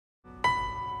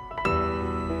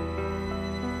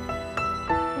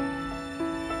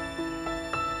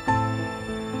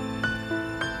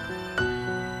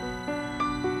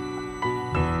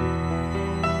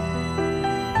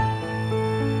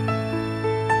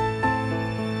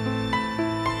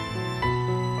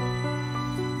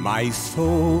My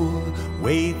soul,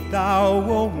 wait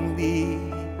thou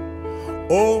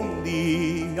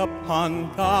only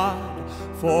upon God,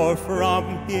 for from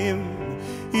him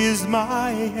is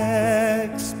my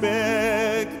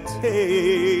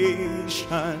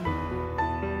expectation.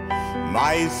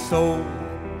 My soul,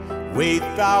 wait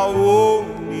thou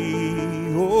only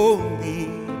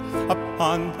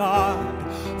upon God,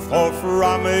 for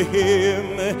from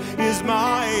him is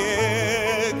my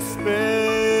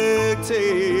expectation.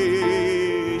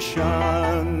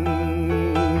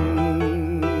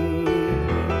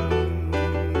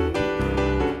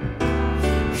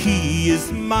 He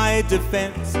is my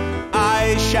defense,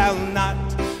 I shall not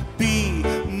be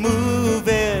moved.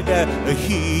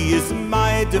 He is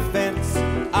my defense,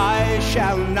 I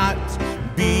shall not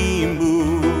be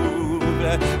moved.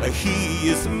 He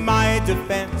is my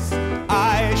defense,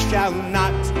 I shall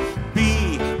not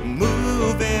be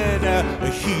moved.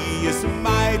 He is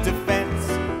my defense,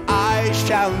 I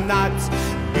shall not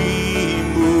be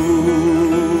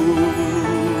moved.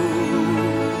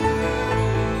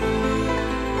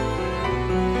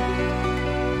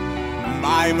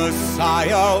 My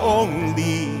Messiah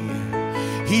only,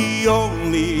 he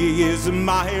only is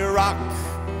my rock.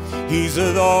 He's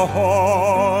the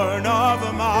horn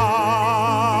of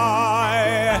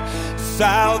my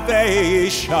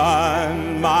salvation.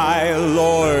 My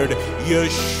Lord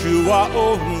Yeshua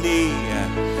only,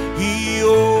 he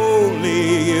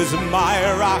only is my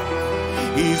rock.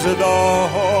 He's the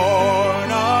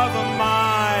horn of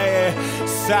my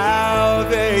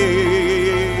salvation.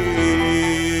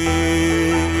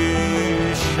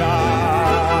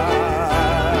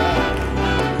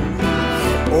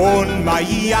 On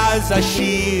Maya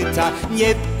Zashita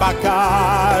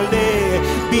Nyepakale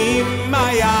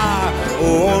Bimaya.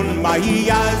 On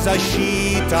Maya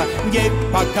Zashita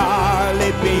Nyepakale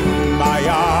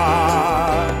Bimaya.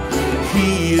 He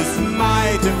is my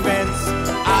defense,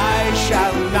 I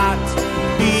shall not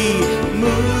be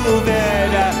moved.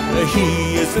 He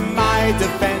is my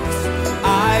defense,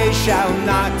 I shall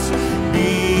not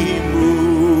be moved.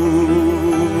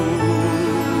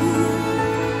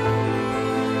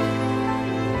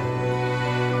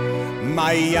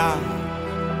 Moja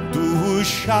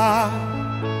dusza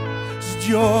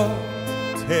zdjął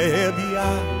Ciebie,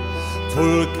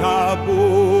 tylko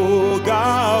Boga.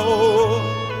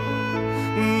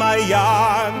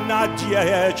 Moja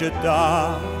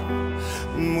nadziejda,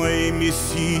 mój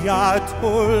Mesja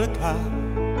tylko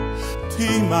Ty,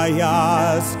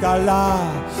 moja skala,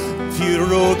 Ty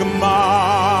róg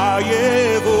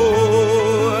mojego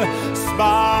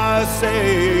spasienia.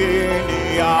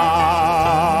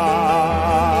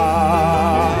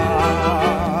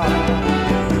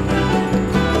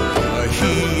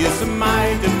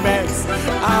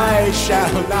 I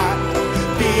shall not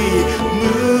be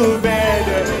moved.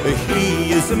 He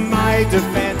is my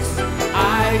defense,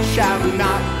 I shall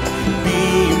not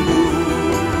be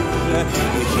moved.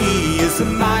 He is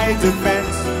my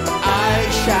defense, I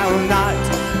shall not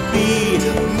be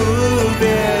moved.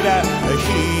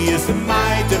 He is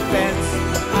my defense,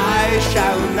 I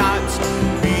shall not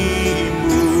be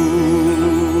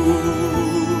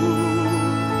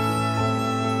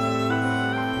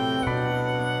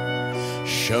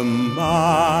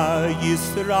Shema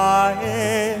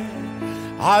Yisrael,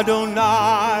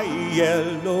 Adonai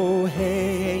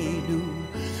Elohenu,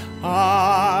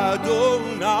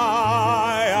 Adonai,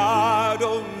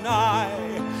 Adonai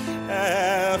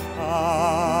Echad.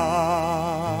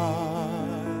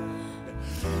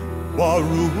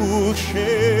 Baruch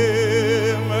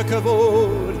Shem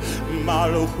Kavod,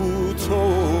 Malchuto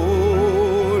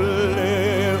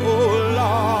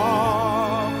le'olam,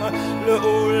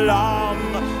 le'olam.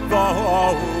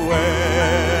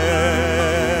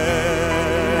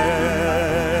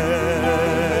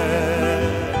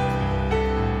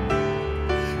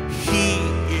 He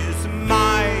is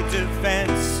my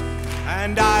defense,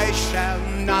 and I shall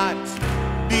not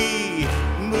be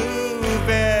moved.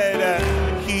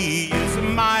 He is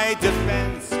my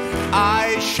defense,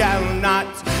 I shall not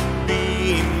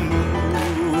be moved.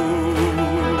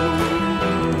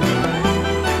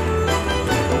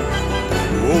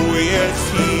 Oh yes,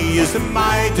 He is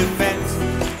my defense,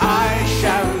 I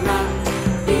shall not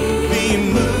be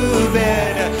moved.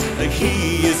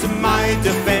 He is my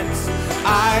defense,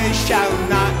 I shall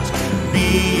not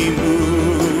be moved.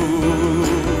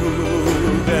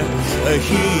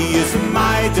 He is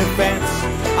my defense,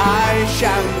 I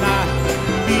shall not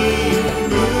be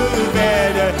moved.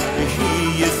 He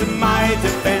is my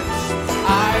defense, I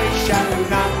shall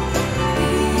not be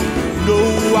moved. No,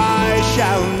 I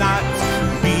shall not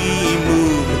be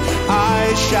moved.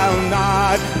 I shall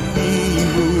not be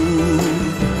moved.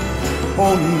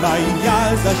 Ona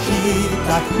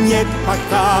yazashita nie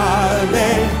pakale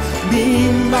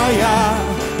bimaya.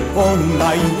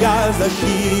 Ona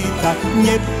yazashita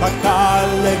nie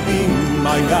pakale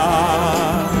bimaya.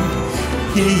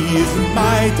 He is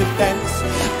my defense,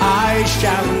 I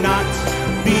shall not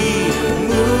be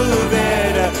moved.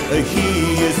 He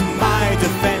is my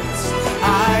defense,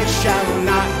 I shall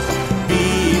not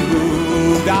be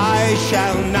moved. I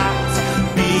shall not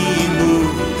be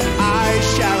moved. I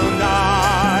shall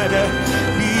not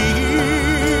be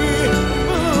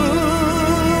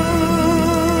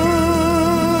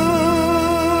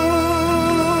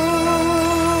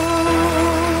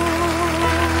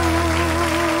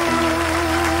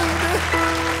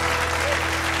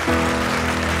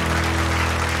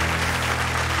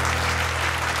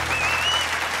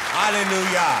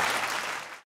Hallelujah.